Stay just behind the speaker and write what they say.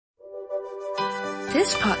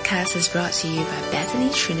This podcast is brought to you by Bethany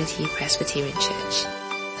Trinity Presbyterian Church.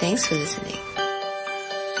 Thanks for listening.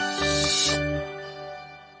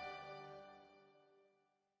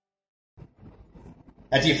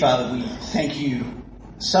 Our dear Father, we thank you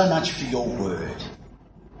so much for your word.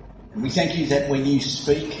 And we thank you that when you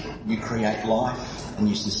speak, you create life and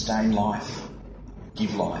you sustain life,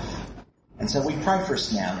 give life. And so we pray for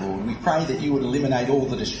us now, Lord. We pray that you would eliminate all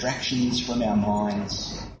the distractions from our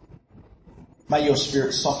minds. May your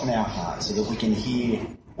Spirit soften our hearts so that we can hear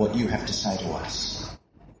what you have to say to us.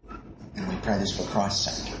 And we pray this for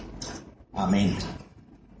Christ's sake. Amen.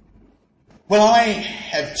 Well, I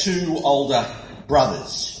have two older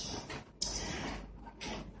brothers.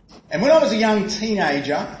 And when I was a young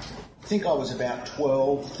teenager, I think I was about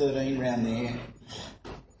 12, 13, around there,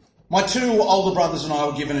 my two older brothers and I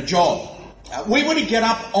were given a job. We were to get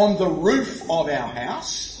up on the roof of our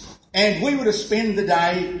house and we were to spend the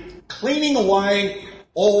day cleaning away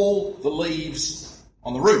all the leaves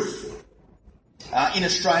on the roof. In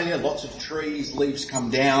Australia, lots of trees, leaves come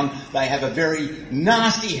down. They have a very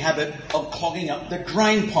nasty habit of clogging up the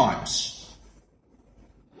drain pipes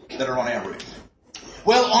that are on our roof.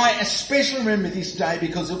 Well, I especially remember this day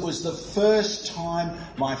because it was the first time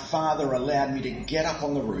my father allowed me to get up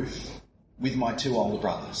on the roof with my two older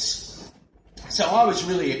brothers. So I was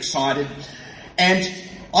really excited, and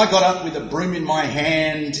I got up with a broom in my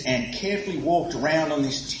hand and carefully walked around on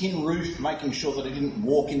this tin roof, making sure that I didn't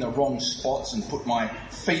walk in the wrong spots and put my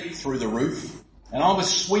feet through the roof. And I was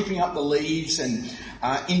sweeping up the leaves and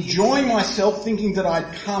enjoying myself, thinking that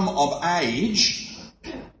I'd come of age.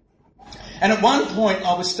 And at one point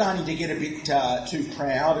I was starting to get a bit too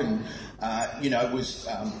proud and, was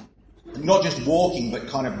not just walking but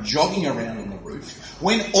kind of jogging around on the roof,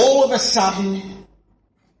 when all of a sudden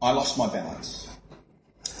I lost my balance.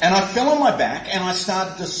 And I fell on my back and I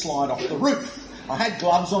started to slide off the roof. I had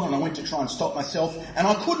gloves on and I went to try and stop myself and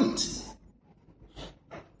I couldn't.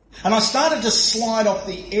 And I started to slide off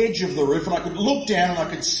the edge of the roof and I could look down and I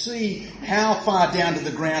could see how far down to the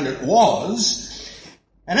ground it was.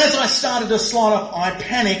 And as I started to slide off, I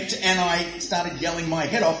panicked and I started yelling my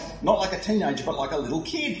head off, not like a teenager, but like a little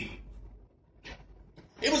kid.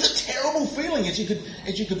 It was a terrible feeling as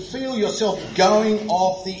you could feel yourself going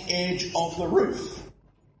off the edge of the roof.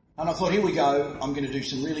 And I thought, here we go, I'm going to do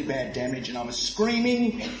some really bad damage. And I was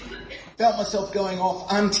screaming, felt myself going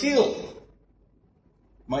off until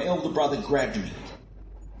my elder brother grabbed me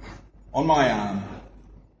on my arm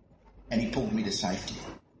and he pulled me to safety.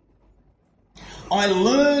 I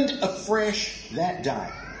learned afresh that day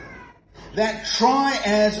that try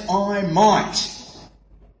as I might,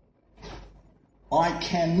 I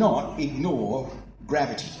cannot ignore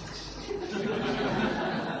gravity.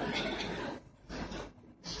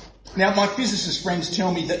 Now, my physicist friends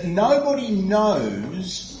tell me that nobody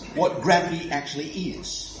knows what gravity actually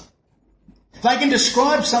is. They can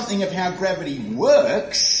describe something of how gravity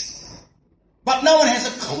works, but no one has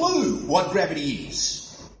a clue what gravity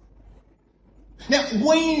is. Now,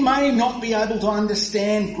 we may not be able to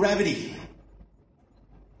understand gravity,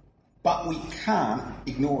 but we can't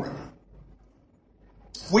ignore it.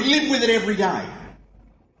 We live with it every day.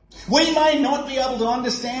 We may not be able to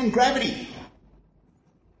understand gravity,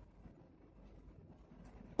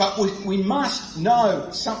 but we must know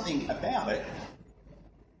something about it.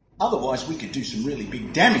 Otherwise, we could do some really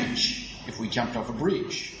big damage if we jumped off a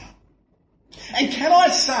bridge. And can I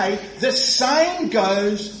say, the same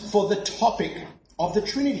goes for the topic of the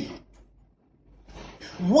Trinity.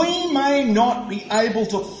 We may not be able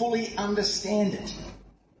to fully understand it,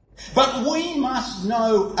 but we must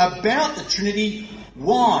know about the Trinity.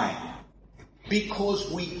 Why?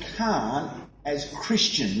 Because we can't, as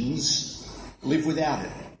Christians, live without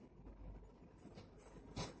it.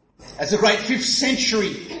 As the great 5th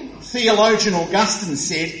century theologian Augustine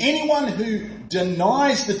said, anyone who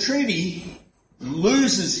denies the Trinity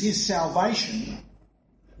loses his salvation,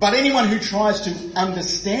 but anyone who tries to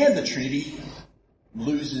understand the Trinity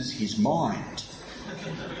loses his mind.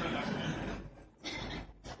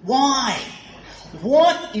 Why?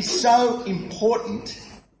 What is so important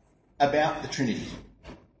about the Trinity?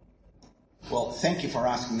 Well, thank you for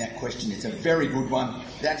asking that question. It's a very good one.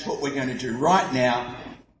 That's what we're going to do right now.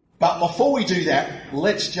 But before we do that,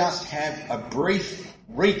 let's just have a brief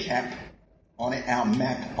recap on our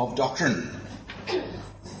map of doctrine.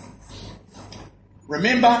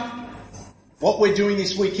 Remember, what we're doing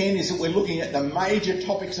this weekend is that we're looking at the major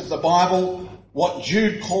topics of the Bible, what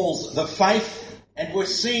Jude calls the faith, and we're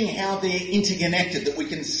seeing how they're interconnected, that we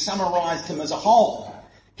can summarise them as a whole.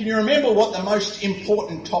 Can you remember what the most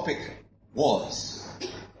important topic was?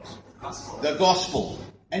 The gospel.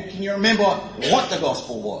 And can you remember what the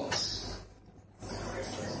gospel was?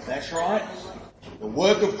 That's right. The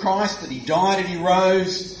work of Christ, that he died and he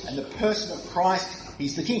rose, and the person of Christ,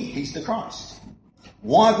 he's the King, he's the Christ.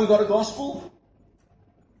 Why have we got a gospel?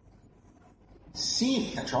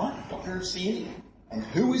 Sin, that's right, doctrine of sin. And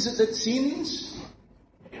who is it that sins?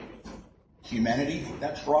 Humanity,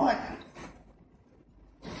 that's right.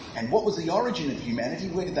 And what was the origin of humanity?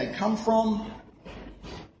 Where did they come from?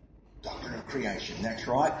 Doctrine of creation, that's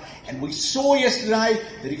right. And we saw yesterday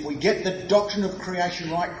that if we get the doctrine of creation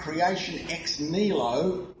right, creation ex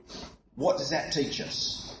nihilo, what does that teach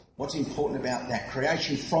us? What's important about that?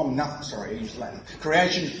 Creation from nothing. Sorry, I used Latin.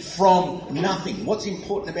 Creation from nothing. What's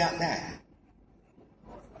important about that?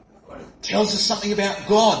 Tells us something about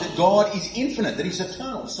God, that God is infinite, that he's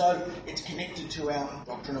eternal. So it's connected to our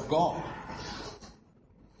doctrine of God.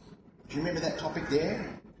 Do you remember that topic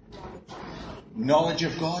there? Knowledge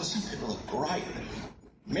of God. Some people are great.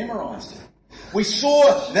 Memorised it. We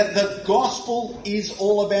saw that the gospel is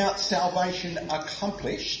all about salvation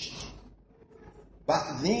accomplished, but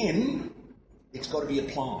then it's got to be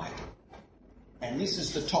applied. And this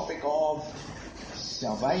is the topic of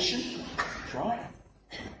salvation. That's right.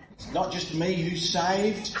 It's not just me who's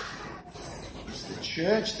saved. It's the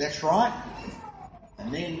church. That's right.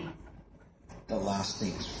 And then the last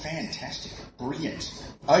thing is fantastic. Brilliant.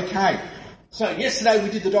 Okay. So yesterday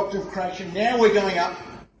we did the doctrine of creation. Now we're going up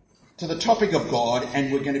to the topic of God,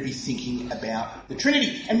 and we're going to be thinking about the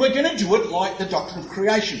Trinity. And we're going to do it like the doctrine of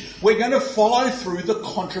creation. We're going to follow through the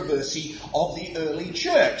controversy of the early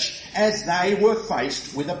church as they were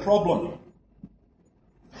faced with a problem.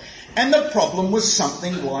 And the problem was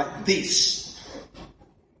something like this.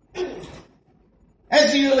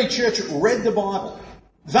 As the early church read the Bible,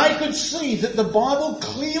 they could see that the Bible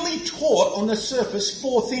clearly taught on the surface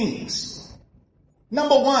 4 things.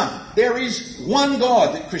 Number 1, there is one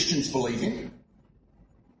God that Christians believe in.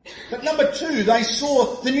 But number 2, they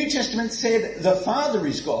saw the New Testament said the Father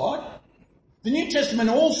is God. The New Testament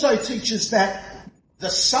also teaches that the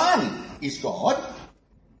Son is God.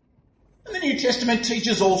 And the New Testament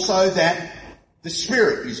teaches also that the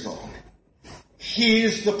Spirit is God.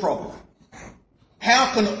 Here's the problem.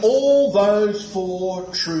 How can all those 4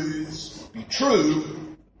 truths be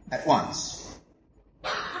true at once?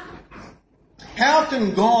 How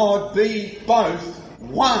can God be both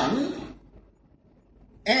 1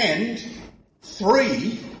 and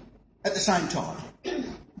 3 at the same time?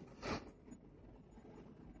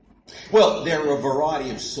 Well, there are a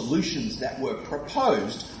variety of solutions that were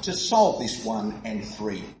proposed to solve this 1 and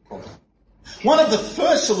 3 problem. One of the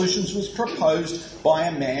first solutions was proposed by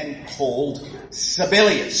a man called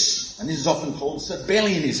Sabellius, and this is often called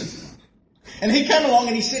Sabellianism. And he came along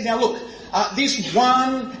and he said, now look, this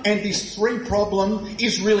 1 and this 3 problem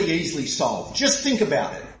is really easily solved. Just think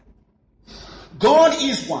about it. God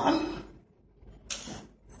is 1.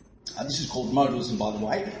 This is called modalism, by the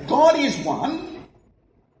way. God is 1,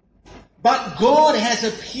 but God has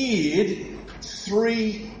appeared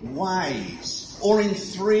 3 ways, or in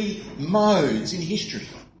 3 modes in history.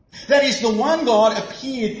 That is, the one God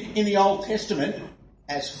appeared in the Old Testament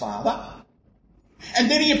as Father,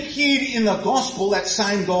 and then he appeared in the Gospel, that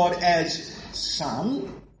same God, as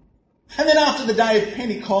Son. And then after the day of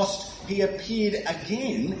Pentecost, he appeared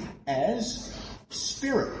again as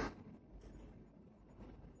Spirit.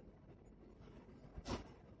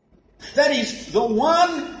 That is, the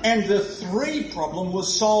 1 and the 3 problem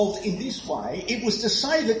was solved in this way. It was to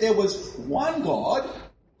say that there was one God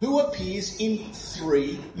who appears in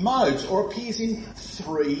 3 modes, or appears in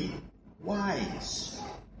 3 ways.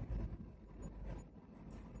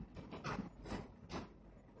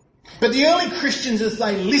 But the early Christians, as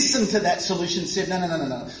they listened to that solution, said,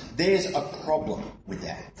 no. There's a problem with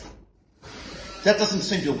that. That doesn't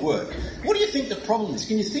seem to work. What do you think the problem is?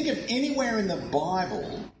 Can you think of anywhere in the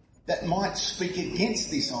Bible that might speak against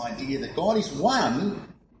this idea that God is 1,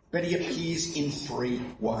 but he appears in 3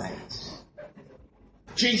 ways?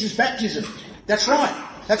 Jesus' baptism. That's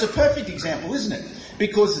right. That's a perfect example, isn't it?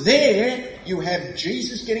 Because there you have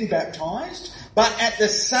Jesus getting baptized, but at the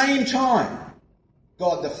same time,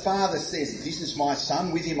 God the Father says, this is my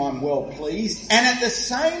Son, with him I'm well pleased. And at the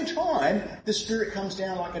same time, the Spirit comes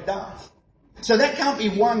down like a dove. So that can't be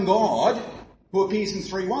one God who appears in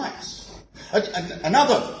 3 ways.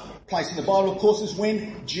 Another place in the Bible, of course, is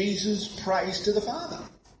when Jesus prays to the Father.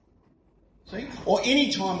 See? Or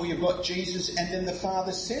any time where you've got Jesus and then the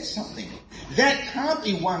Father says something. That can't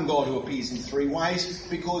be one God who appears in 3 ways,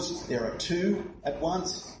 because there are 2 at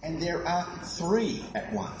once and there are 3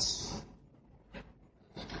 at once.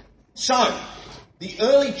 So, the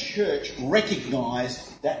early church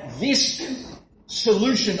recognised that this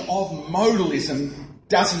solution of modalism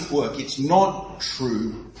doesn't work. It's not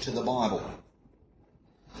true to the Bible.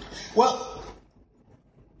 Well,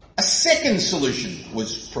 a second solution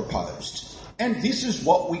was proposed, and this is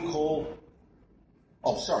what we call...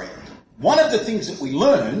 One of the things that we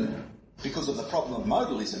learn because of the problem of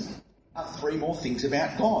modalism are three more things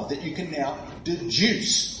about God that you can now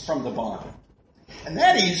deduce from the Bible. And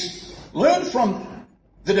that is, learn from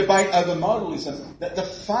the debate over modalism that the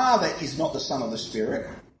Father is not the Son or the Spirit.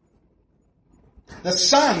 The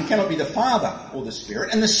Son cannot be the Father or the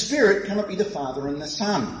Spirit, and the Spirit cannot be the Father and the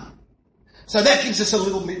Son. So that gives us a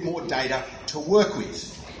little bit more data to work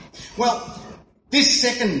with. Well, this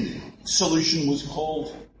second solution was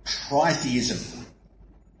called tritheism.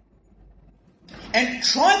 And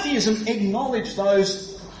tritheism acknowledged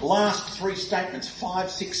those last three statements, 5,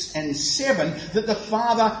 6 and 7, that the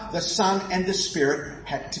Father, the Son and the Spirit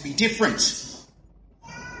had to be different.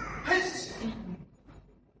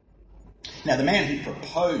 Now, the man who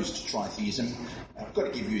proposed tritheism, I've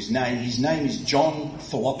got to give you his name. His name is John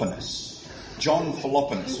Philoponus. John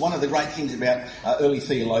Philoponus. One of the great things about early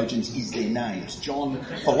theologians is their names. John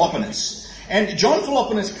Philoponus. And John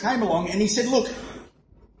Philoponus came along and he said, look,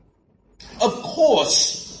 of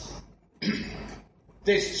course,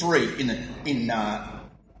 there's three in the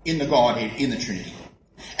Godhead, in the Trinity.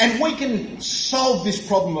 And we can solve this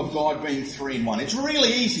problem of God being three in one. It's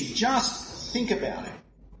really easy. Just think about it.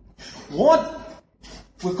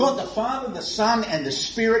 We've got the Father, the Son and the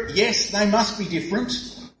Spirit. Yes, they must be different.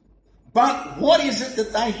 But what is it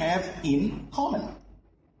that they have in common?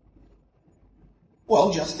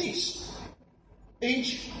 Well, just this.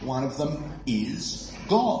 Each one of them is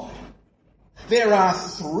God. There are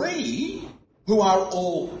three who are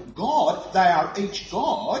all God. They are each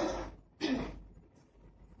God.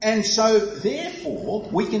 And so, therefore,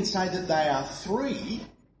 we can say that they are three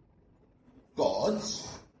gods,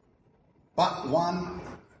 but one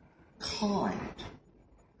kind.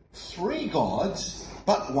 Three gods,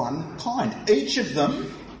 but one kind. Each of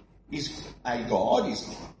them is a god,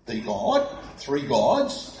 is the God, three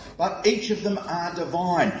gods, but each of them are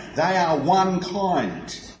divine. They are one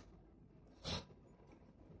kind.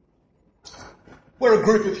 We're a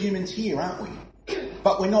group of humans here, aren't we?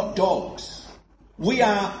 But we're not dogs. We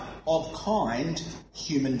are of kind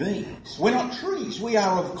human beings. We're not trees. We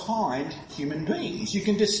are of kind human beings. You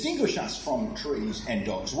can distinguish us from trees and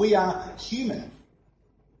dogs. We are human.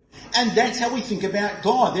 And that's how we think about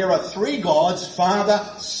God. There are three gods, Father,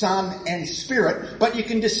 Son and Spirit, but you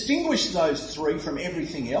can distinguish those three from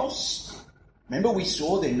everything else. Remember we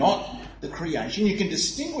saw they're not the creation. You can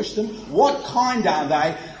distinguish them. What kind are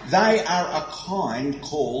they? They are a kind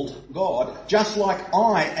called God, just like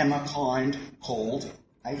I am a kind called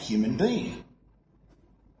a human being.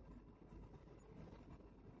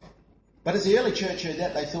 But as the early church heard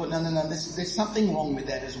that, they thought, no, there's something wrong with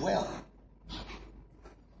that as well.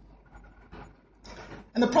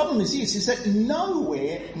 And the problem is this, is that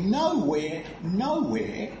nowhere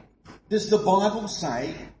does the Bible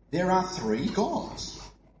say there are three gods.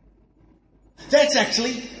 That's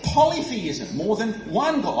actually polytheism, more than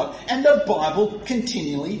one God, and the Bible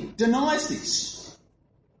continually denies this.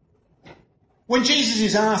 When Jesus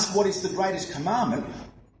is asked what is the greatest commandment,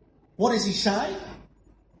 what does he say?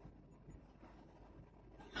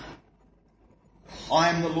 I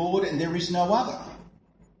am the Lord and there is no other.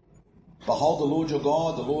 Behold the Lord your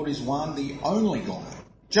God, the Lord is one, the only God.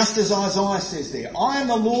 Just as Isaiah says there, I am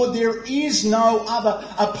the Lord, there is no other.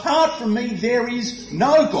 Apart from me, there is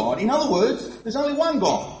no God. In other words, there's only one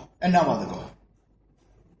God and no other God.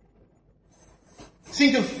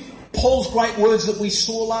 Think of Paul's great words that we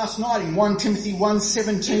saw last night in 1 Timothy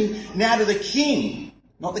 1:17. Now to the King,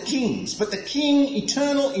 not the kings, but the King,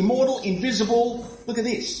 eternal, immortal, invisible. Look at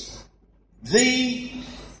this. The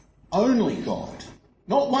only God.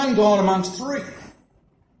 Not one God amongst three.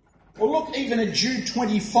 Or look even at Jude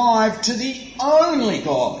 25, to the only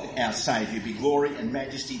God, our Saviour, be glory and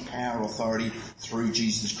majesty, power, authority through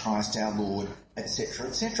Jesus Christ our Lord, etc.,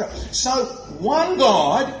 etc. So one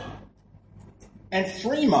God and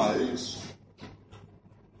three modes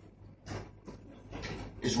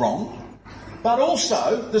is wrong, but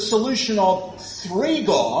also the solution of three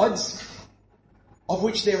gods, of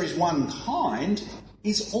which there is one kind,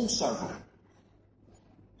 is also wrong.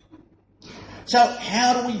 So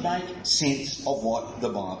how do we make sense of what the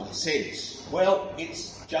Bible says? Well,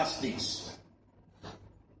 it's just this.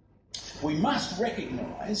 We must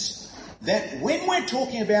recognise that when we're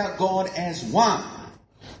talking about God as one,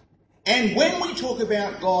 and when we talk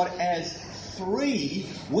about God as three,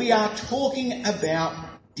 we are talking about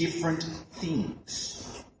different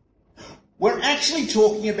things. we're actually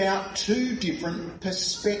talking about two different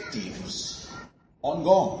perspectives on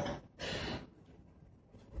God.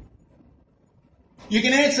 You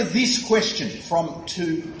can answer this question from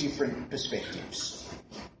two different perspectives.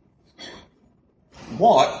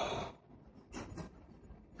 What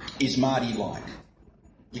is Marty like?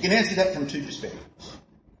 You can answer that from two perspectives.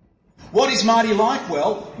 What is Marty like?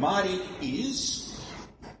 Well, Marty is,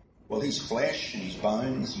 he's flesh and his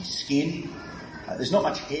bones, his skin. There's not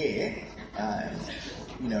much hair.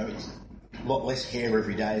 It's a lot less hair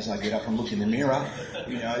every day as I get up and look in the mirror.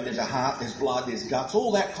 There's a heart, there's blood, there's guts,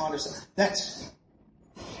 all that kind of stuff. That's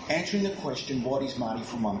answering the question, what is Marty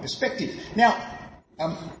from one perspective? Now,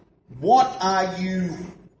 what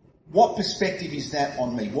perspective is that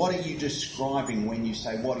on me? What are you describing when you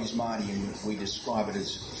say, what is Marty, and we describe it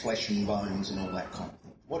as flesh and bones and all that kind of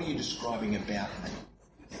thing? What are you describing about me?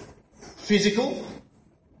 Physical?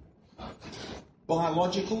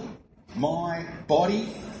 Biological? My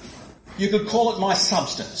body? You could call it my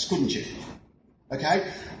substance, couldn't you?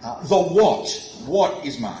 Okay? The what? What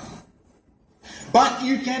is Marty? But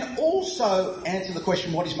you can also answer the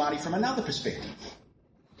question, what is Marty, from another perspective.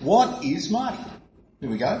 What is Marty? Here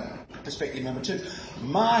we go. Perspective number 2.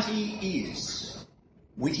 Marty is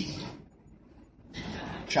witty,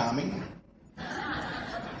 charming,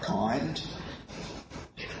 kind,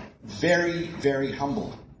 very, very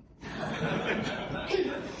humble.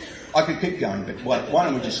 I could keep going, but why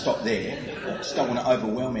don't we just stop there? I just don't want to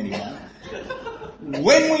overwhelm anyone.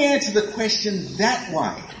 When we answer the question that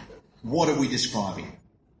way, what are we describing?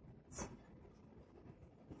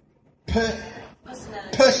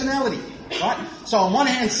 Personality, right? So on one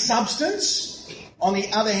hand, substance, on the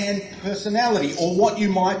other hand, personality, or what you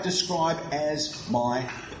might describe as my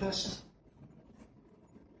person.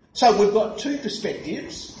 So we've got two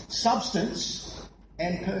perspectives, substance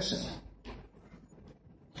and person.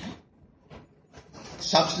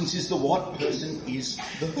 Substance is the what, person is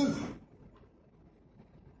the who.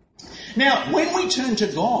 Now, when we turn to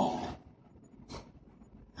God,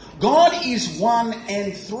 God is one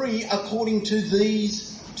and three according to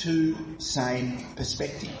these two same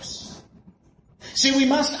perspectives. See, we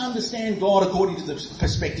must understand God according to the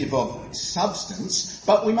perspective of substance,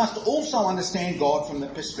 but we must also understand God from the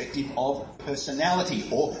perspective of personality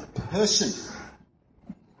or person.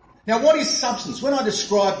 Now, what is substance? When I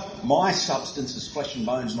describe my substance as flesh and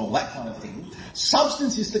bones and all that kind of thing,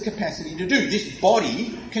 substance is the capacity to do. This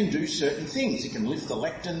body can do certain things. It can lift the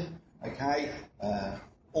lectern,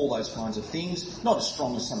 all those kinds of things. Not as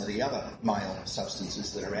strong as some of the other male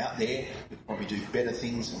substances that are out there. We could probably do better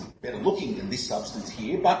things and better looking than this substance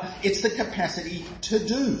here, but it's the capacity to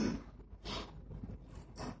do.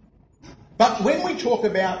 But when we talk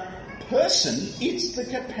about person, it's the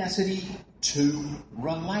capacity to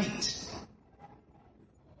relate.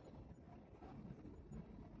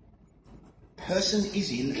 Person is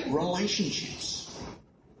in relationships.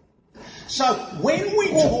 So when we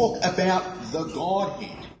talk about the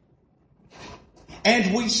Godhead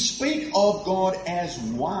and we speak of God as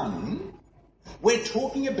one, we're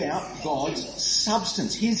talking about God's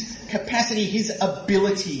substance, his capacity, his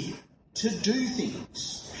ability to do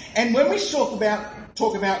things. And when we talk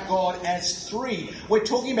about God as three, we're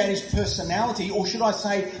talking about his personality, or should I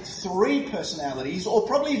say three personalities, or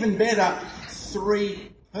probably even better,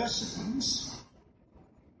 three persons.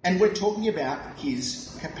 And we're talking about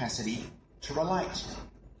his capacity to relate.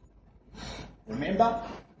 Remember?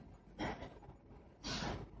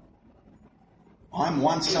 I'm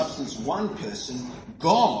one substance, one person.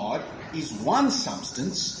 God is one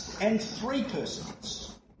substance and three persons.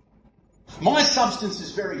 My substance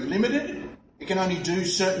is very limited. It can only do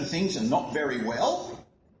certain things and not very well.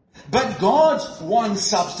 But God's one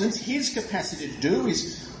substance, his capacity to do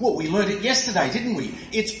is, we learned it yesterday, didn't we?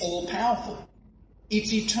 It's all-powerful.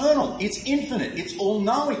 It's eternal. It's infinite. It's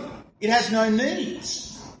all-knowing. It has no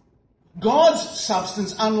needs. God's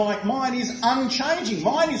substance, unlike mine, is unchanging.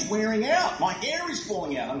 Mine is wearing out. My hair is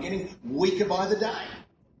falling out. I'm getting weaker by the day.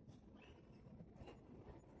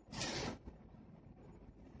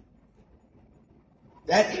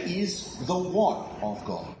 That is the what of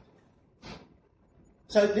God.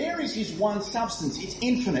 So there is his one substance. It's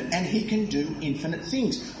infinite and he can do infinite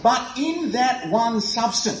things. But in that one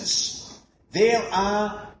substance, there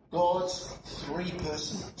are God's three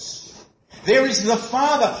persons. There is the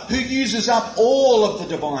Father who uses up all of the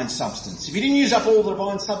divine substance. If he didn't use up all the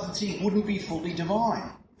divine substance, he wouldn't be fully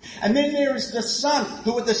divine. And then there is the Son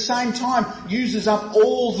who at the same time uses up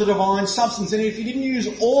all the divine substance. And if he didn't use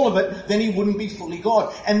all of it, then he wouldn't be fully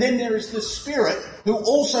God. And then there is the Spirit who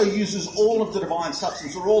also uses all of the divine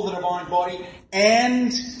substance or all the divine body.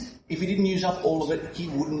 And if he didn't use up all of it, he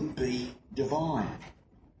wouldn't be divine.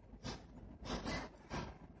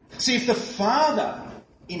 See, if the Father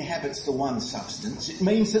inhabits the one substance, it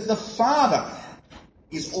means that the Father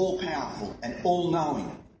is all-powerful and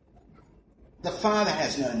all-knowing. The Father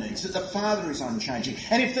has no needs, that the Father is unchanging.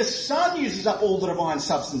 And if the Son uses up all the divine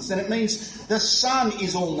substance, then it means the Son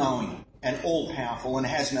is all-knowing and all-powerful and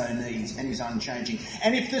has no needs and is unchanging.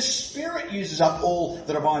 And if the Spirit uses up all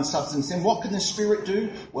the divine substance, then what can the Spirit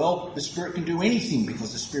do? Well, the Spirit can do anything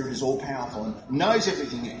because the Spirit is all-powerful and knows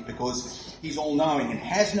everything because He's all-knowing and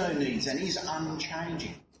has no needs and is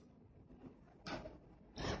unchanging.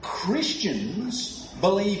 Christians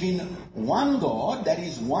believe in one God, that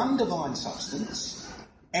is one divine substance,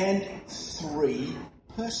 and three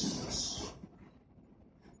persons.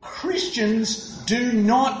 Christians do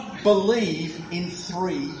not believe in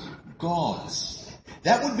three gods.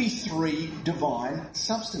 That would be three divine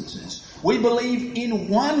substances. We believe in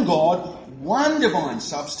one God, one divine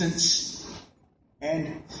substance,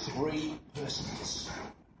 and three persons.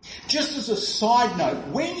 Just as a side note,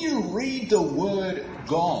 when you read the word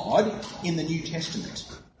God in the New Testament,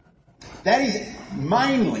 that is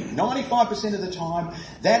mainly, 95% of the time,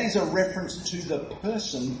 that is a reference to the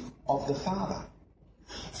person of the Father.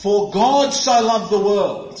 For God so loved the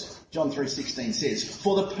world, John 3:16 says,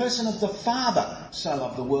 for the person of the Father so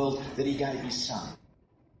loved the world that He gave His Son.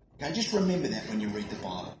 Okay, just remember that when you read the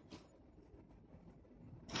Bible.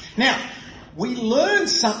 Now, we learn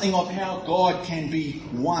something of how God can be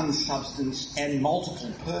one substance and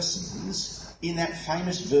multiple persons in that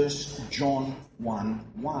famous verse, John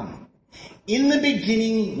 1:1. In the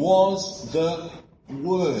beginning was the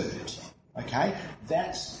Word. Okay,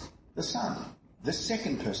 that's the Son, the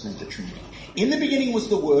second person of the Trinity. In the beginning was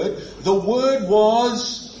the Word. The Word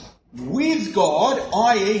was with God,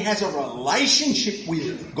 i.e. has a relationship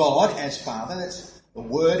with God as Father. That's the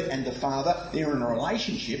Word and the Father. They're in a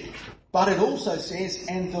relationship. But it also says,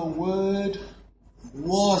 and the Word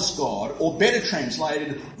was God, or better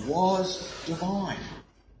translated, was divine.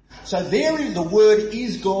 So the Word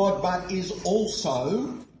is God, but is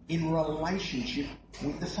also in relationship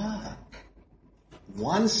with the Father.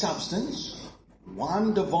 One substance,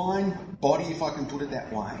 one divine body, if I can put it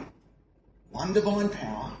that way, one divine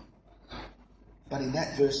power, but in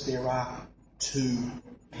that verse there are two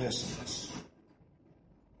persons.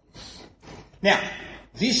 Now,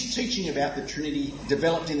 this teaching about the Trinity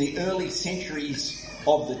developed in the early centuries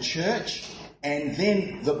of the Church, and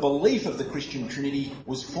then the belief of the Christian Trinity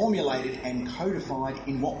was formulated and codified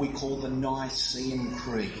in what we call the Nicene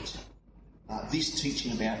Creed. This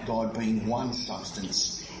teaching about God being one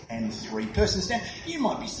substance and three persons. Now, you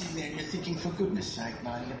might be sitting there and you're thinking, for goodness sake,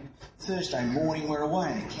 mate, Thursday morning we're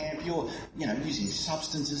away in a camp, you're, using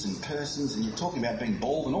substances and persons and you're talking about being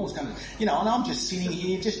bald and all this kind of, and I'm just sitting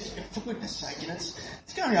here, just, for goodness sake,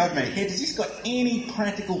 it's going over my head. Has this got any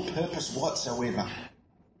practical purpose whatsoever?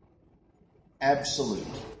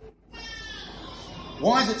 Absolutely.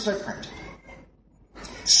 Why is it so practical?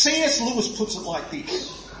 C.S. Lewis puts it like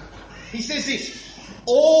this. He says this: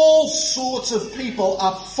 all sorts of people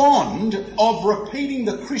are fond of repeating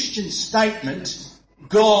the Christian statement,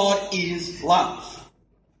 God is love.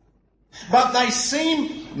 But they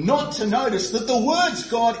seem not to notice that the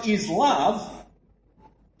words God is love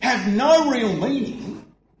have no real meaning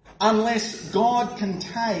unless God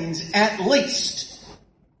contains at least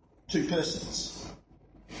two persons.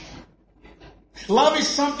 Love is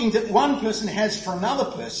something that one person has for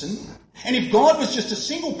another person, and if God was just a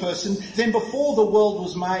single person, then before the world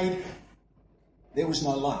was made, there was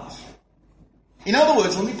no love. In other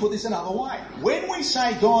words, let me put this another way. When we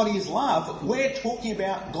say God is love, we're talking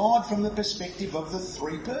about God from the perspective of the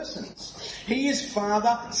three persons. He is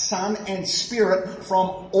Father, Son, and Spirit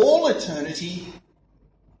from all eternity,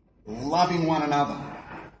 loving one another.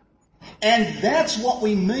 And that's what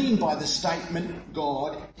we mean by the statement,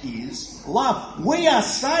 God is love. We are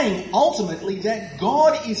saying ultimately that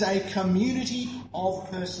God is a community of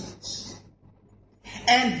persons.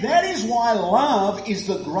 And that is why love is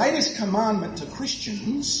the greatest commandment to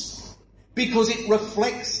Christians, because it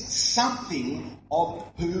reflects something of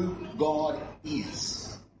who God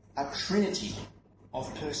is, a trinity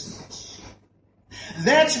of persons.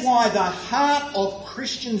 That's why the heart of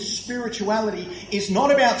Christian spirituality is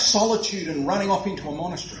not about solitude and running off into a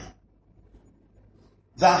monastery.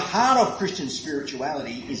 The heart of Christian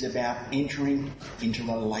spirituality is about entering into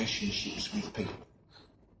relationships with people.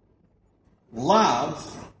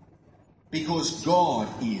 Love, because God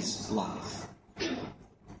is love.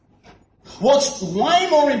 What's way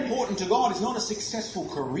more important to God is not a successful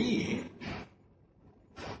career,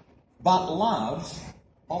 but love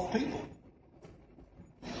of people.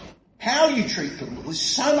 How you treat people is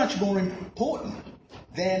so much more important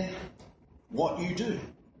than what you do.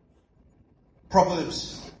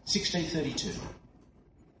 Proverbs 16:32.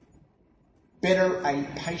 Better a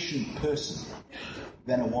patient person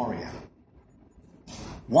than a warrior.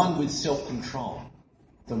 One with self-control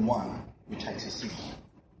than one who takes a city.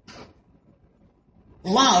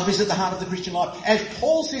 Love is at the heart of the Christian life. As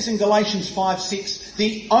Paul says in Galatians 5:6,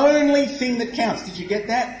 the only thing that counts, did you get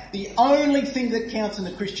that? The only thing that counts in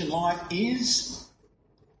the Christian life is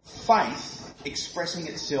faith expressing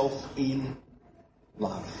itself in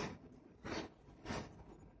love.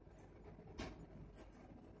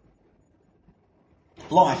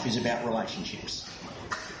 Life is about relationships.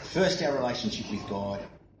 First our relationship with God,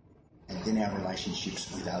 and then our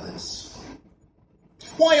relationships with others.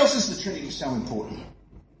 Why else is the Trinity so important?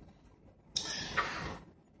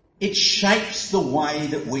 It shapes the way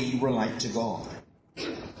that we relate to God.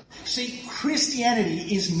 See,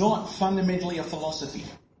 Christianity is not fundamentally a philosophy.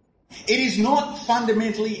 It is not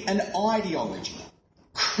fundamentally an ideology.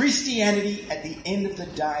 Christianity, at the end of the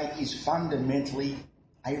day, is fundamentally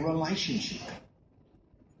a relationship.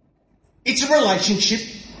 It's a relationship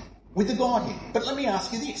with the Godhead. But let me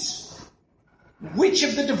ask you this. Which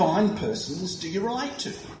of the divine persons do you relate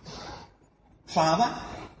to? Father,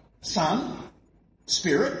 Son,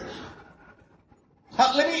 Spirit?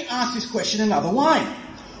 Let me ask this question another way.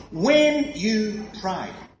 When you pray,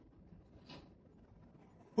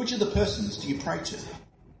 which of the persons do you pray to?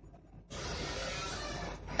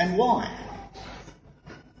 And why?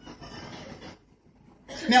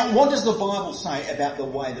 Now, what does the Bible say about the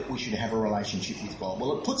way that we should have a relationship with God?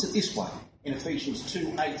 Well, it puts it this way in Ephesians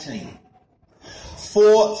 2:18.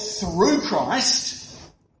 For through Christ,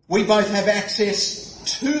 we both have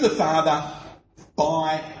access to the Father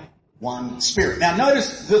by one Spirit. Now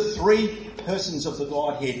notice the three persons of the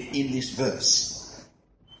Godhead in this verse.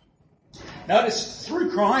 Notice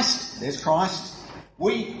through Christ, there's Christ,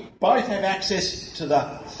 we both have access to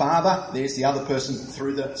the Father, there's the other person,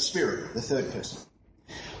 through the Spirit, the third person.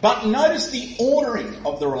 But notice the ordering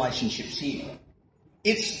of the relationships here.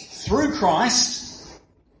 It's through Christ,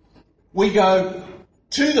 we go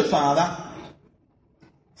to the Father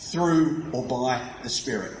through or by the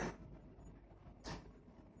Spirit.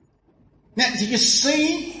 Now, do you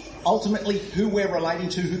see ultimately who we're relating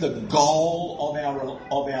to, who the goal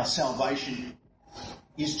of our salvation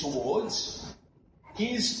is towards?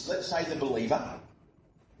 Here's, let's say, the believer.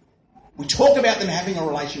 We talk about them having a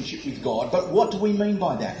relationship with God, but what do we mean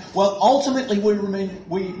by that? Well, ultimately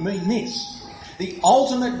we mean this. The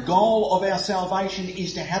ultimate goal of our salvation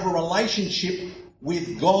is to have a relationship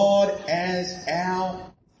with God as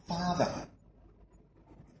our Father.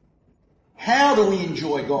 How do we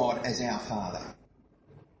enjoy God as our Father?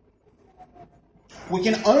 We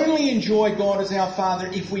can only enjoy God as our Father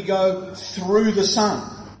if we go through the Son.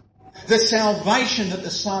 The salvation that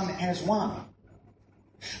the Son has won.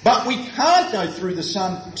 But we can't go through the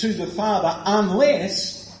Son to the Father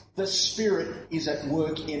unless the Spirit is at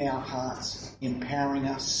work in our hearts, empowering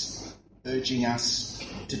us, urging us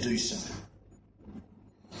to do so.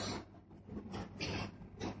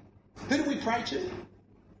 Who do we pray to?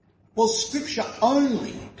 Well, Scripture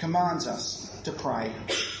only commands us to pray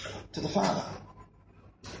to the Father.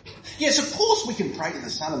 Yes, of course we can pray to the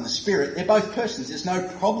Son and the Spirit. They're both persons. There's no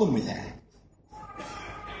problem with that.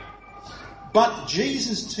 But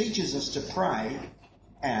Jesus teaches us to pray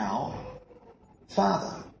our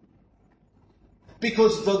Father.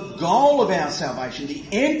 Because the goal of our salvation, the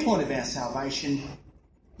end point of our salvation,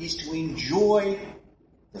 is to enjoy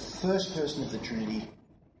the first person of the Trinity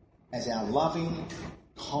as our loving,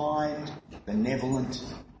 kind, benevolent,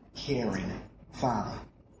 caring Father.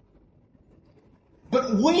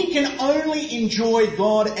 But we can only enjoy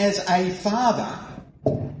God as a Father.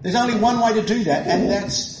 There's only one way to do that, and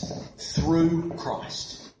that's through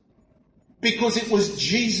Christ. Because it was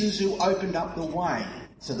Jesus who opened up the way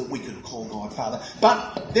so that we could call God Father.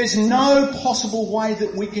 But there's no possible way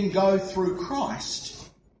that we can go through Christ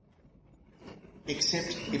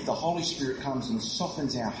except if the Holy Spirit comes and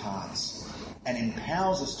softens our hearts and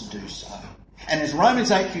empowers us to do so. And as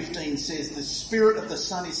Romans 8:15 says, the Spirit of the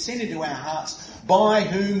Son is sent into our hearts by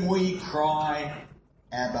whom we cry,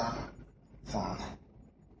 Abba, Father.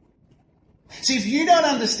 See, if you don't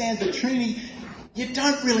understand the Trinity, you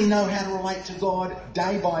don't really know how to relate to God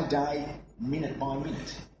day by day, minute by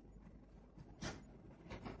minute.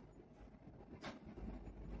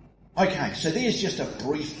 Okay, so there's just a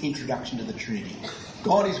brief introduction to the Trinity.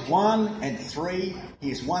 God is one and three.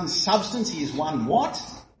 He is one substance. He is one what?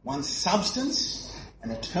 One substance,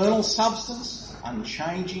 an eternal substance,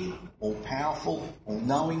 unchanging, all-powerful,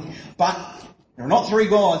 all-knowing. But There are not three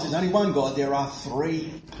gods, there's only one God, there are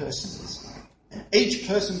three persons. And each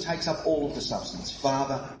person takes up all of the substance,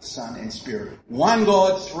 Father, Son and Spirit. One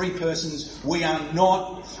God, three persons, we are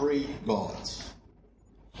not three gods.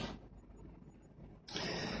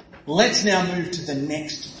 Let's now move to the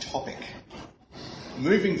next topic.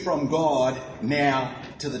 Moving from God now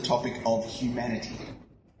to the topic of humanity.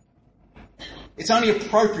 It's only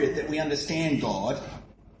appropriate that we understand God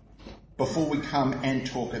before we come and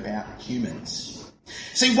talk about humans.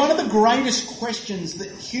 See, one of the greatest questions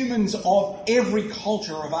that humans of every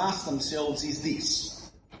culture have asked themselves is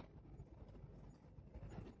this: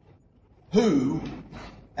 who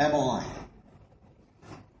am I?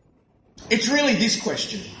 It's really this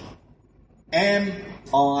question: am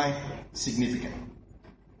I significant?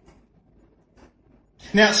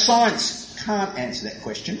 Now, science can't answer that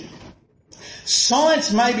question.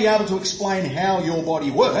 Science may be able to explain how your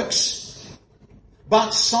body works,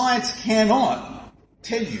 but science cannot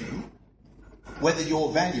tell you whether you're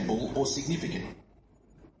valuable or significant.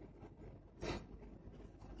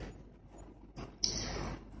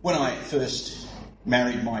 When I first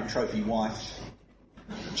married my trophy wife,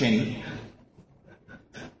 Jenny,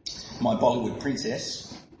 my Bollywood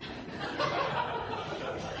princess,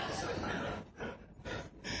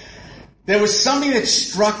 there was something that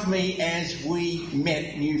struck me as we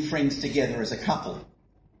met new friends together as a couple.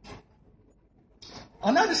 I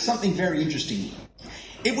noticed something very interesting.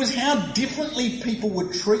 It was how differently people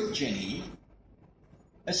would treat Jenny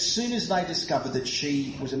as soon as they discovered that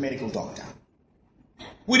she was a medical doctor.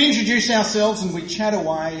 We'd introduce ourselves and we'd chat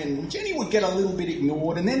away, and Jenny would get a little bit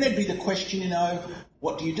ignored, and then there'd be the question,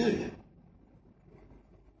 what do you do?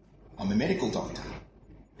 I'm a medical doctor.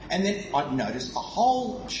 And then I'd notice a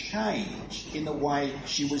whole change in the way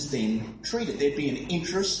she was then treated. There'd be an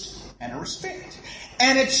interest and a respect.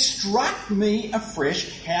 And it struck me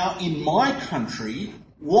afresh how in my country,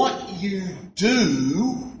 what you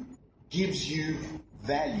do gives you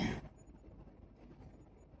value.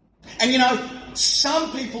 And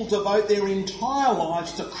some people devote their entire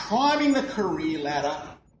lives to climbing the career ladder,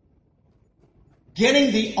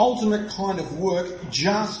 getting the ultimate kind of work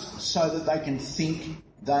just so that they can think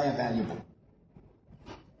they are valuable.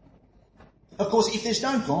 Of course, if there's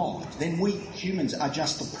no God, then we humans are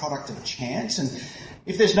just the product of chance, and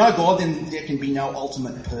if there's no God, then there can be no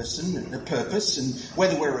ultimate purpose, and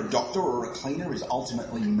whether we're a doctor or a cleaner is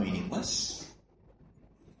ultimately meaningless.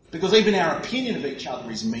 Because even our opinion of each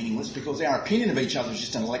other is meaningless, because our opinion of each other is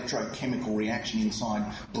just an electrochemical reaction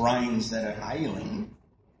inside brains that are ailing.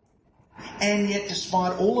 And yet,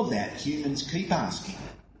 despite all of that, humans keep asking,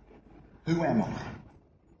 who am I?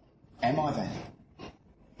 Am I valuable?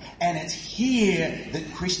 And it's here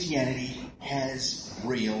that Christianity has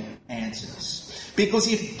real answers.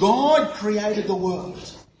 Because if God created the world,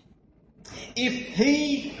 if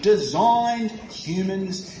He designed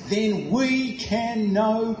humans, then we can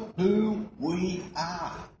know who we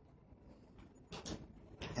are.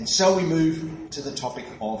 And so we move to the topic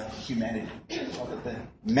of humanity. Look at the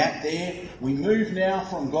map there. We move now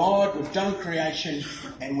from God, we've done creation,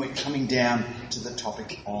 and we're coming down to the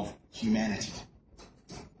topic of humanity.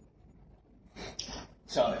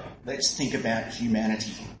 So, let's think about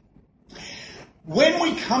humanity. When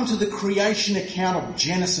we come to the creation account of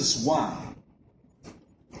Genesis 1,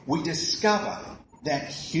 we discover that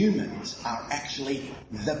humans are actually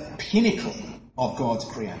the pinnacle of God's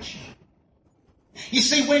creation. You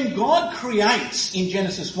see, when God creates in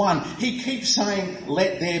Genesis 1, He keeps saying,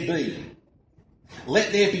 let there be.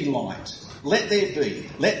 Let there be light. Let there be.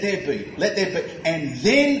 Let there be. Let there be. And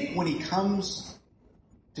then when He comes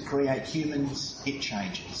to create humans, it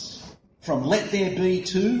changes. From let there be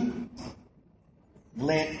to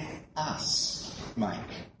let us make.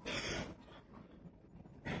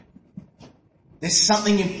 There's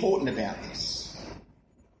something important about this.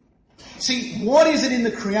 See, what is it in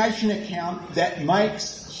the creation account that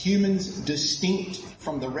makes humans distinct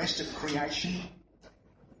from the rest of creation?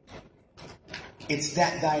 It's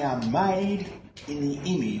that they are made in the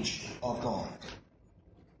image of God.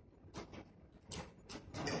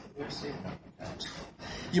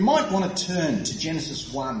 You might want to turn to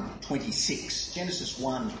Genesis 1:26. Genesis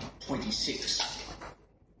 1:26.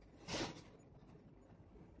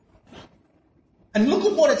 And look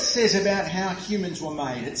at what it says about how humans were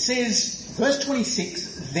made. It says, verse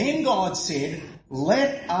 26, then God said,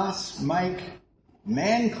 let us make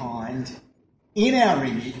mankind in our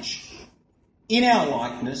image, in our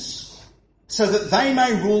likeness, so that they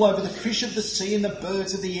may rule over the fish of the sea and the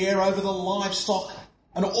birds of the air, over the livestock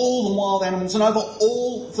and all the wild animals, and over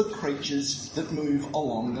all the creatures that move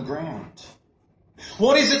along the ground.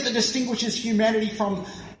 What is it that distinguishes humanity from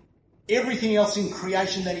everything else in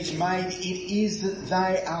creation that is made, it is that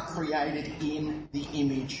they are created in the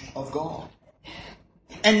image of God.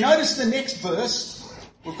 And notice the next verse.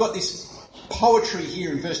 We've got this poetry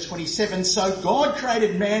here in verse 27. So God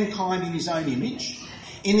created mankind in his own image.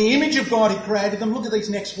 In the image of God he created them. Look at these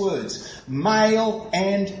next words. Male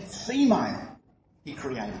and female he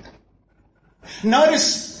created them.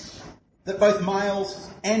 Notice that both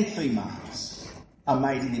males and females are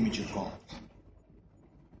made in the image of God.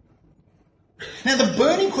 Now the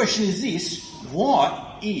burning question is this: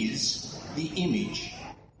 what is the image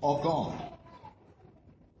of God?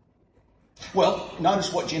 Well,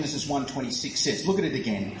 notice what Genesis 1:26 says. Look at it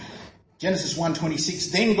again. Genesis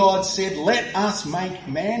 1:26, then God said, let us make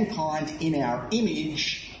mankind in our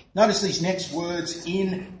image. Notice these next words,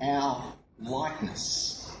 in our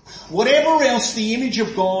likeness. Whatever else the image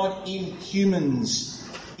of God in humans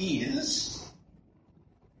is,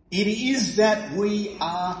 it is that we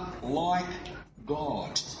are like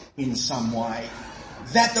God in some way,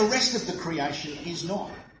 that the rest of the creation is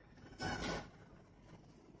not.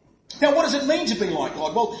 Now, what does it mean to be like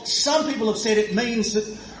God? Well, some people have said it means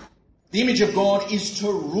that the image of God is to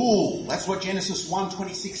rule. That's what Genesis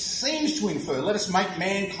 1:26 seems to infer. Let us make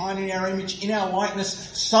mankind in our image, in our likeness,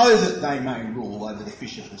 so that they may rule over the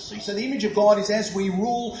fish of the sea. So the image of God is as we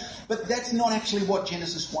rule, but that's not actually what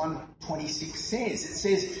Genesis 1:26 says. It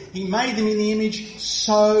says he made them in the image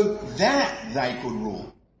so that they could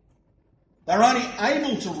rule. They're only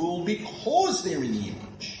able to rule because they're in the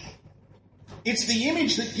image. It's the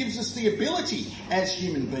image that gives us the ability as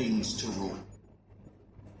human beings to rule.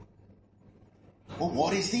 Well,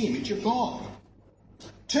 what is the image of God?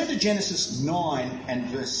 Turn to Genesis 9 and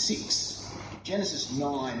verse 6. Genesis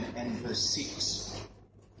 9 and verse 6.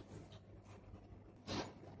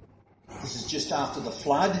 This is just after the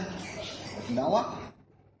flood of Noah.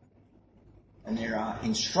 And there are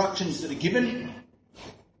instructions that are given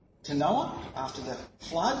to Noah after the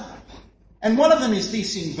flood. And one of them is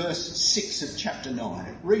this in verse 6 of chapter 9.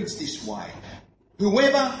 It reads this way.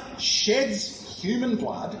 Whoever sheds human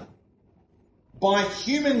blood, by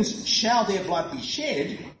humans shall their blood be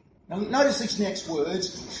shed. Now notice these next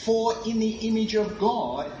words. For in the image of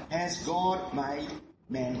God has God made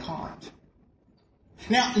mankind.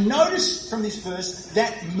 Now notice from this verse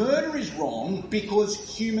that murder is wrong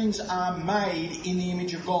because humans are made in the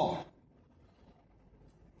image of God.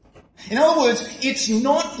 In other words, it's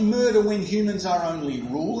not murder when humans are only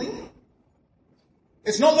ruling.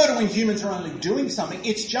 It's not murder when humans are only doing something.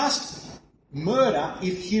 It's just murder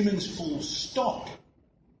if humans full stop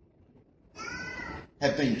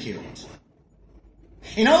have been killed.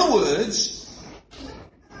 In other words,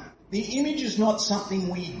 the image is not something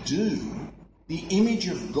we do. The image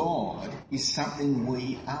of God is something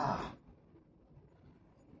we are.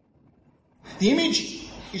 The image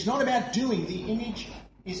is not about doing. The image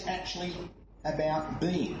is actually about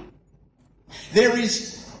being. There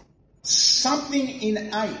is something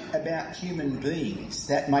innate about human beings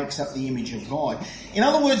that makes up the image of God. In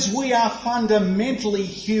other words, we are fundamentally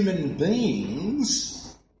human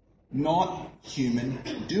beings, not human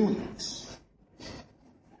doings.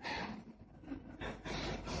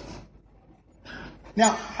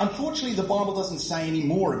 Now, unfortunately, the Bible doesn't say any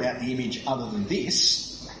more about the image other than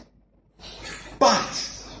this, but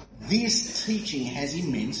this teaching has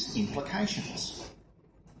immense implications.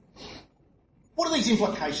 What are these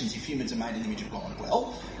implications if humans are made in the image of God?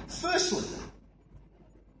 Well, firstly,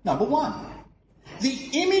 number one, the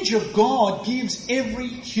image of God gives every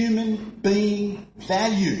human being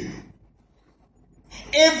value.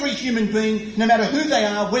 Every human being, no matter who they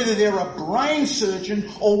are, whether they're a brain surgeon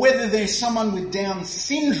or whether they're someone with Down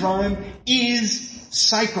syndrome, is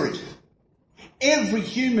sacred. Every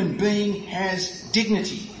human being has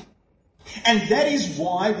dignity. And that is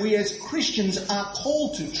why we as Christians are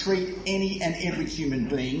called to treat any and every human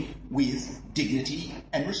being with dignity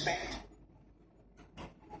and respect.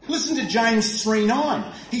 Listen to James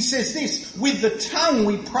 3:9. He says this, with the tongue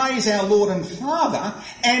we praise our Lord and Father,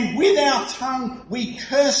 and with our tongue we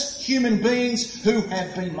curse human beings who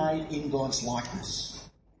have been made in God's likeness.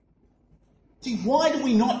 See, why do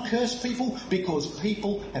we not curse people? Because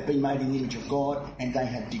people have been made in the image of God and they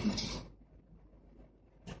have dignity.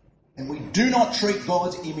 And we do not treat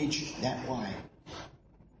God's image that way.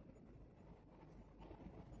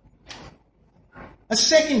 A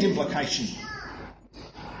second implication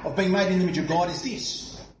of being made in the image of God is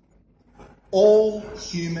this. All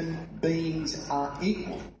human beings are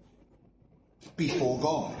equal before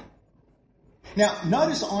God. Now,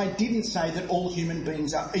 notice I didn't say that all human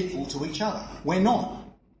beings are equal to each other. We're not.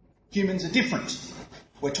 Humans are different.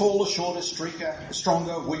 We're taller, shorter, streaker,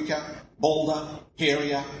 stronger, weaker, balder,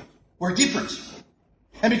 hairier, We're different.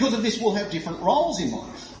 And because of this, we'll have different roles in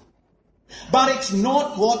life. But it's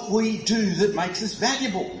not what we do that makes us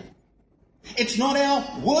valuable. It's not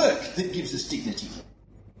our work that gives us dignity.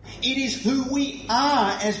 It is who we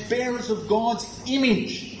are as bearers of God's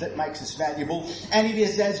image that makes us valuable, and it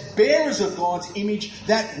is as bearers of God's image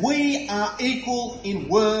that we are equal in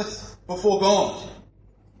worth before God.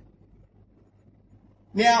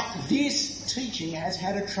 Now, this teaching has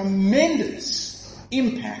had a tremendous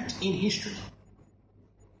impact in history.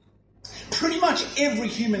 Pretty much every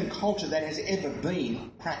human culture that has ever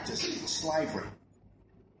been practiced slavery.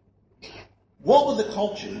 What were the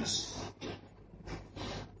cultures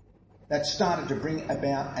that started to bring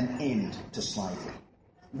about an end to slavery?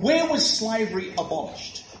 Where was slavery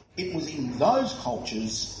abolished? It was in those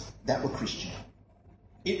cultures that were Christian.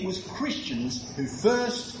 It was Christians who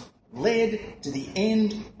first led to the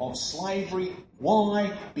end of slavery.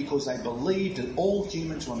 Why? Because they believed that all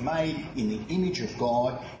humans were made in the image of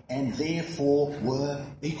God and therefore were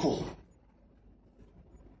equal.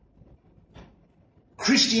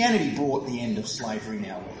 Christianity brought the end of slavery in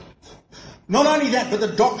our world. Not only that, but the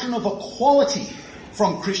doctrine of equality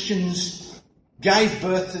from Christians gave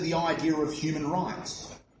birth to the idea of human rights.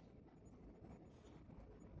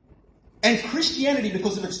 And Christianity,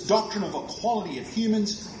 because of its doctrine of equality of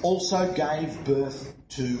humans, also gave birth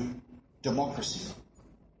to democracy.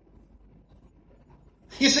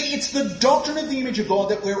 You see, it's the doctrine of the image of God,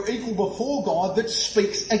 that we're equal before God, that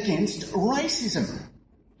speaks against racism.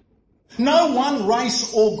 No one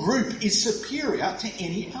race or group is superior to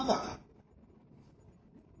any other.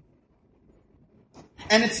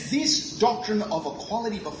 And it's this doctrine of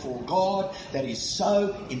equality before God that is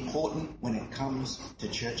so important when it comes to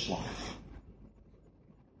church life.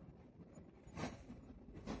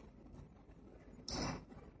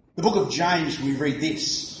 The book of James, we read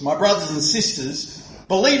this: "My brothers and sisters,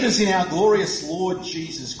 believers in our glorious Lord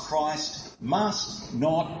Jesus Christ must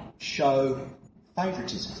not show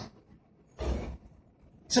favouritism.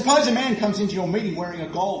 Suppose a man comes into your meeting wearing a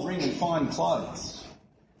gold ring and fine clothes,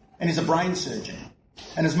 and is a brain surgeon,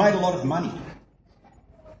 and has made a lot of money.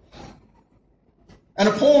 And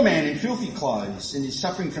a poor man in filthy clothes and is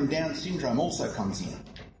suffering from Down syndrome also comes in.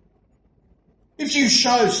 If you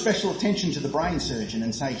show special attention to the brain surgeon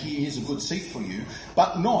and say, 'Here's a good seat for you,'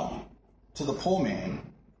 but not to the poor man,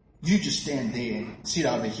 you just stand there, sit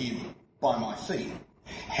over here by my feet,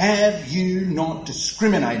 have you not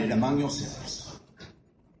discriminated among yourselves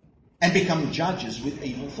and become judges with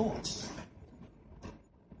evil thoughts?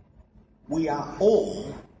 We are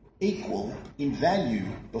all equal in value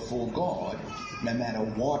before God, no matter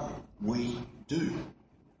what we do."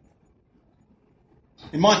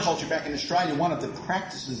 In my culture back in Australia, one of the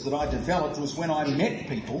practices that I developed was when I met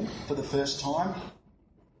people for the first time,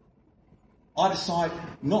 I decide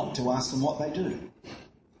not to ask them what they do.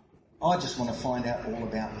 I just want to find out all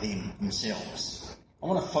about them themselves. I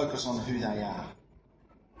want to focus on who they are.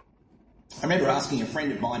 I remember asking a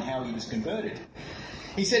friend of mine how he was converted.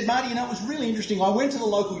 He said, "Marty, it was really interesting. I went to the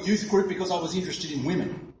local youth group because I was interested in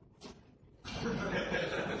women."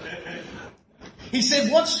 He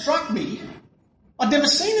said, "What struck me, I'd never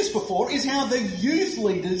seen this before, is how the youth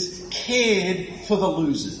leaders cared for the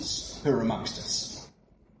losers who are amongst us.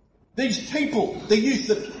 These people, the youth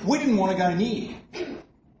that we didn't want to go near.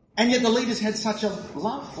 And yet the leaders had such a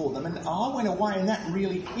love for them, and I went away and that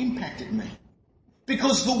really impacted me.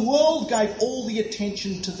 Because the world gave all the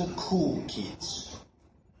attention to the cool kids.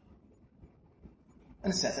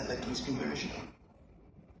 And it's that led to his conversion.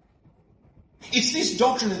 It's this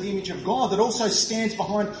doctrine of the image of God that also stands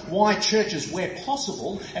behind why churches, where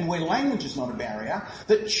possible, and where language is not a barrier,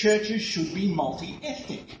 that churches should be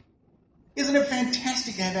multi-ethnic. Isn't it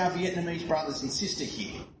fantastic to have our Vietnamese brothers and sisters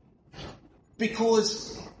here?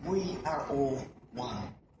 Because we are all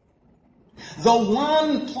one. The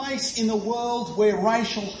one place in the world where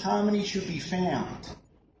racial harmony should be found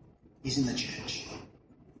is in the church.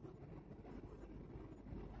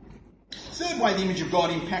 Third way the image of God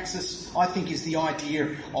impacts us, I think, is the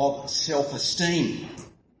idea of self-esteem.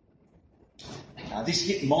 This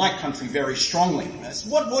hit my country very strongly.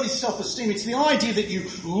 What is self-esteem? It's the idea that you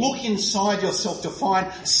look inside yourself to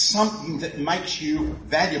find something that makes you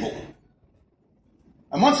valuable.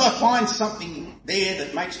 And once I find something there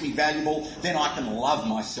that makes me valuable, then I can love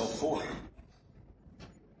myself for it.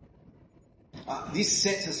 This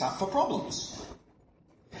sets us up for problems.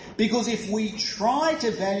 Because if we try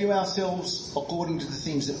to value ourselves according to the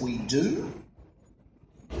things that we do,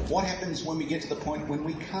 what happens when we get to the point when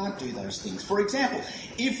we can't do those things? For example,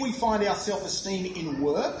 if we find our self-esteem in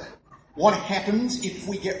work, what happens if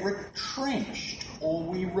we get retrenched or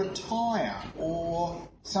we retire, or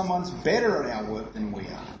someone's better at our work than we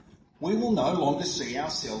are, we will no longer see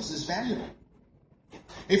ourselves as valuable.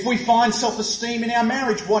 If we find self-esteem in our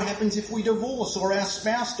marriage, what happens if we divorce, or our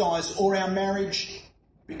spouse dies, or our marriage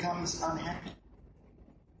becomes unhappy?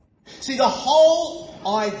 See, the whole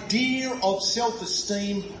idea of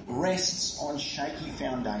self-esteem rests on shaky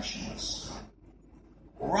foundations.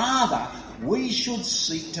 Rather, we should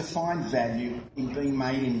seek to find value in being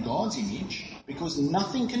made in God's image, because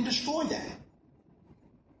nothing can destroy that.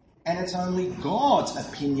 And it's only God's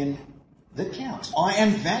opinion that counts. I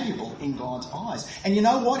am valuable in God's eyes. And you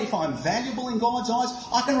know what? If I'm valuable in God's eyes,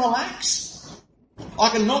 I can relax. I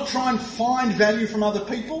can not try and find value from other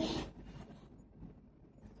people.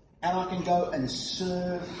 And I can go and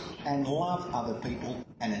serve and love other people,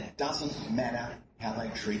 and it doesn't matter how they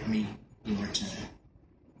treat me in return.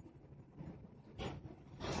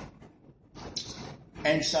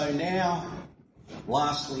 And so now,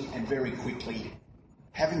 lastly and very quickly,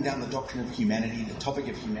 having done the doctrine of humanity, the topic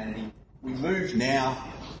of humanity, we move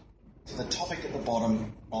now to the topic at the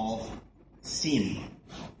bottom of sin.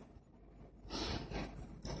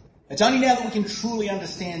 It's only now that we can truly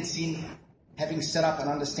understand sin, having set up an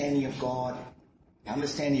understanding of God, an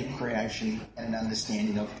understanding of creation, and an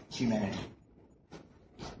understanding of humanity.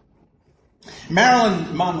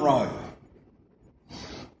 Marilyn Monroe,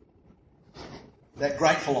 that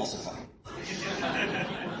great philosopher,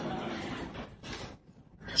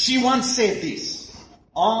 she once said this: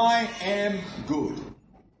 I am good,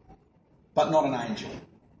 but not an angel.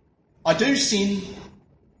 I do sin,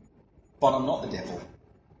 but I'm not the devil.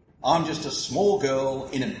 I'm just a small girl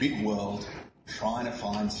in a big world trying to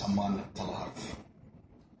find someone to love.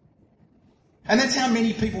 And that's how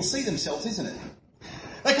many people see themselves, isn't it?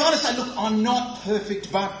 They kind of say, look, I'm not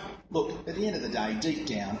perfect, but look, at the end of the day, deep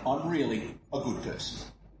down, I'm really a good person.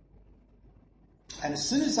 And as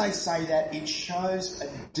soon as they say that, it shows a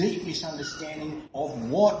deep misunderstanding of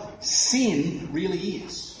what sin really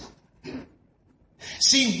is.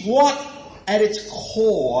 See, what at its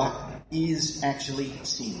core is actually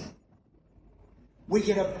sin. We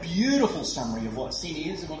get a beautiful summary of what sin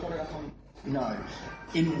is. Have I got it up on? No.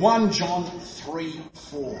 In 1 John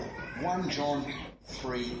 3:4. 1 John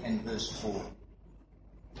 3 and verse 4.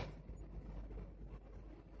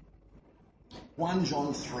 1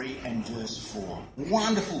 John 3 and verse 4.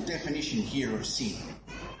 Wonderful definition here of sin.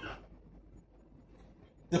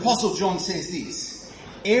 The Apostle John says this: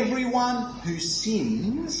 everyone who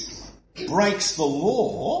sins breaks the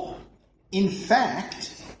law. In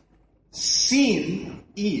fact, sin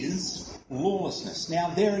is lawlessness.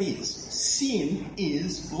 Now there it is. Sin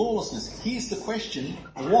is lawlessness. Here's the question: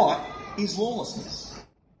 what is lawlessness?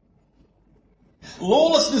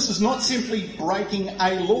 Lawlessness is not simply breaking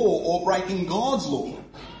a law or breaking God's law.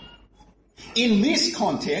 In this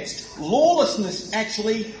context, lawlessness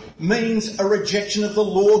actually means a rejection of the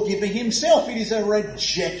lawgiver himself. It is a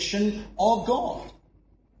rejection of God.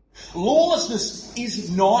 Lawlessness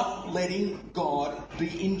is not letting God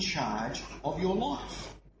be in charge of your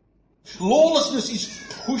life. Lawlessness is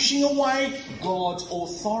pushing away God's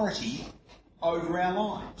authority over our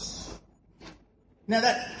lives. Now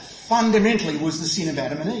that fundamentally was the sin of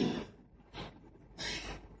Adam and Eve.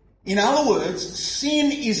 In other words,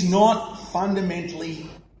 sin is not fundamentally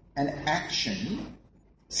an action.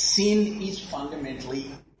 Sin is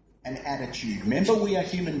fundamentally an attitude. Remember, we are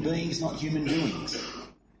human beings, not human doings.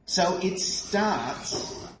 So it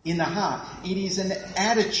starts in the heart. It is an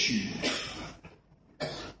attitude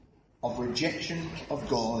of rejection of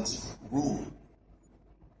God's rule.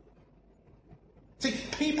 See,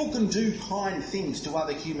 people can do kind things to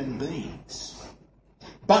other human beings,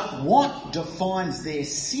 but what defines their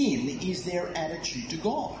sin is their attitude to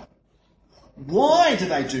God. Why do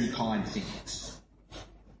they do kind things?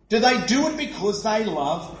 Do they do it because they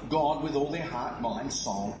love God with all their heart, mind,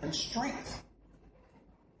 soul and strength?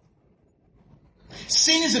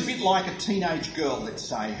 Sin is a bit like a teenage girl, let's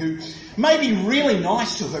say, who may be really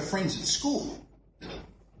nice to her friends at school.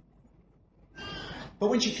 But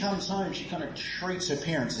when she comes home, she kind of treats her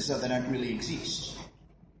parents as though they don't really exist.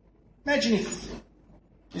 Imagine if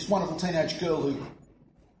this wonderful teenage girl who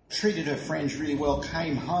treated her friends really well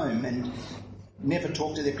came home and never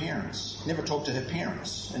talked to their parents, never talked to her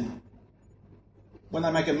parents. And when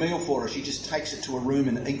they make a meal for her, she just takes it to a room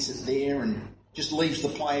and eats it there and just leaves the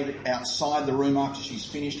plate outside the room after she's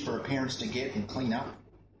finished for her parents to get and clean up.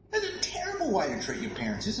 That's a terrible way to treat your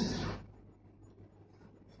parents, isn't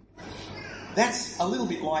it? That's a little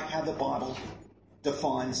bit like how the Bible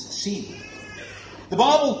defines sin. The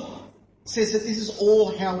Bible says that this is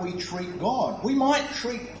all how we treat God. We might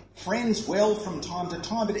treat friends well from time to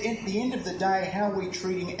time, but at the end of the day, how are we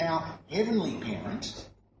treating our heavenly parent?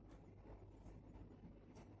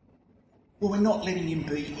 Well, we're not letting him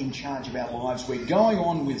be in charge of our lives. We're going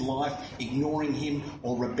on with life, ignoring him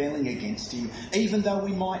or rebelling against him, even though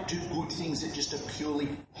we might do good things at just a purely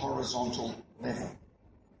horizontal level.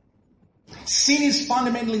 Sin is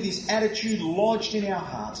fundamentally this attitude lodged in our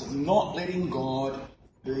hearts of not letting God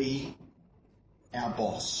be our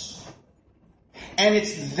boss. And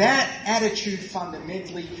it's that attitude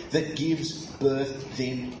fundamentally that gives birth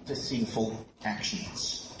then to sinful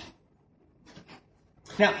actions.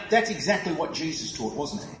 Now, that's exactly what Jesus taught,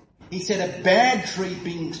 wasn't it? He said a bad tree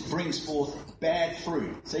brings forth bad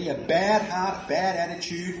fruit. See, a bad heart, bad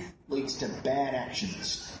attitude leads to bad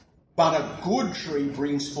actions. But a good tree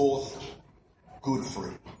brings forth good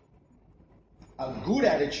fruit. A good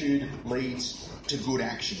attitude leads to good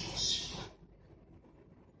actions.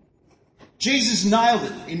 Jesus nailed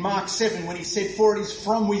it in Mark 7 when he said, "For it is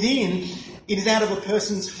from within, it is out of a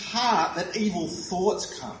person's heart that evil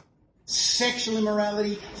thoughts come. Sexual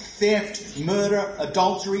immorality, theft, murder,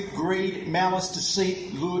 adultery, greed, malice,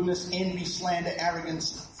 deceit, lewdness, envy, slander,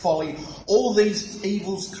 arrogance, folly. All these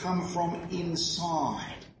evils come from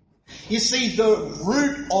inside." You see, the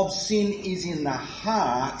root of sin is in the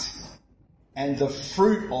heart, and the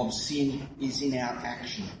fruit of sin is in our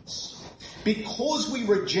actions. Because we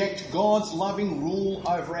reject God's loving rule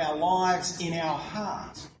over our lives in our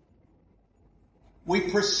heart, we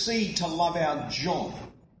proceed to love our job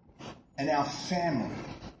and our family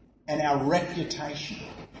and our reputation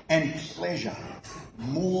and pleasure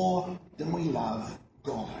more than we love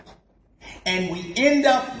God. And we end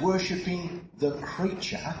up worshipping the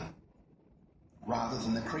creature rather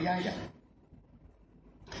than the Creator.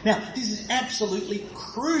 Now, this is absolutely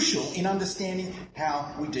crucial in understanding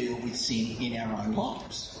how we deal with sin in our own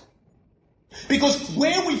lives. Because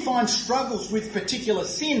where we find struggles with particular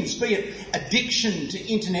sins, be it addiction to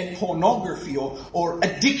internet pornography or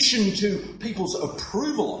addiction to people's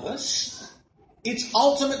approval of us, it's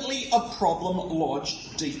ultimately a problem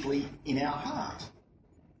lodged deeply in our heart.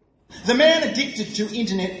 The man addicted to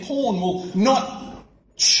internet porn will not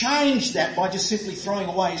change that by just simply throwing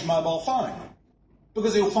away his mobile phone,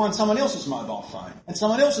 because he'll find someone else's mobile phone and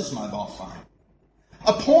someone else's mobile phone.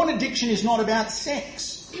 A porn addiction is not about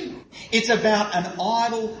sex. It's about an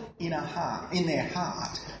idol in their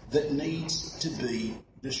heart that needs to be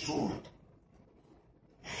destroyed.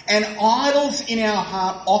 And idols in our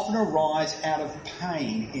heart often arise out of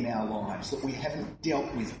pain in our lives that we haven't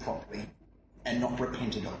dealt with properly and not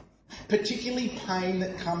repented of. Particularly pain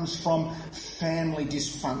that comes from family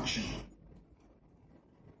dysfunction.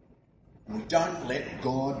 We don't let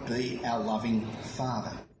God be our loving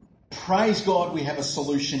Father. Praise God, we have a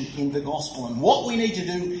solution in the gospel. And what we need to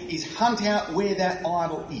do is hunt out where that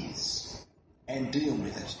idol is and deal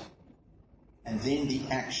with it. And then the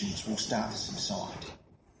actions will start to subside.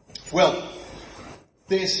 Well,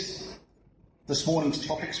 there's this morning's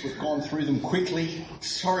topics. We've gone through them quickly.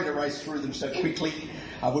 Sorry to race through them so quickly.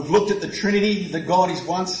 We've looked at the Trinity, that God is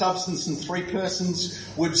one substance and three persons.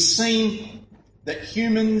 We've seen that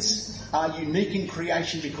humans are unique in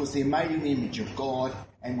creation because they're made in the image of God.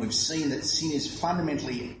 And we've seen that sin is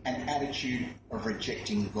fundamentally an attitude of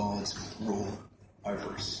rejecting God's rule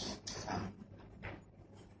over us.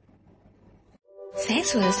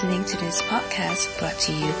 Thanks for listening to this podcast brought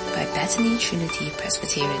to you by Bethany Trinity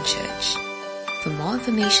Presbyterian Church. For more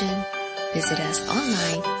information, visit us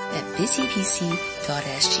online at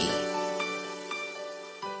busypc.sg.